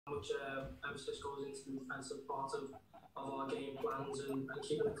much emphasis goes into the defensive part of our game plans, and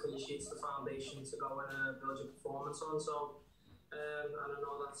keeping the clean sheets the foundation to go and build your performance on. So and I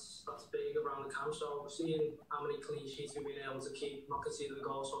know that's big around the camp. So seeing how many clean sheets we've been able to keep, not conceding the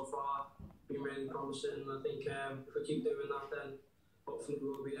goal so far, been really promising. I think if we keep doing that, then hopefully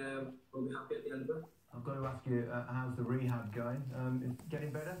we'll be happy at the end of it. I've got to ask you, how's the rehab going? Is it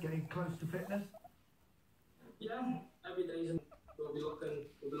getting better? Getting close to fitness? Yeah, every day we'll be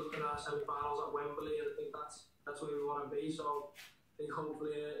looking at our semi-finals at Wembley, and I think that's where we want to be. So I think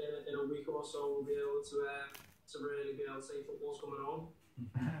hopefully in a week or so we'll be able to really be able to say football's coming home.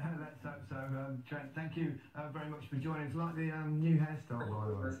 Let's hope so. Trent, thank you very much for joining. It's like the new hairstyle, by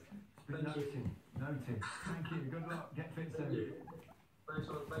the way. It's been noted. Thank you. Good luck. Get fit soon. Thanks,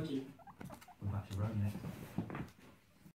 man. Thank you. We're back to Rome next.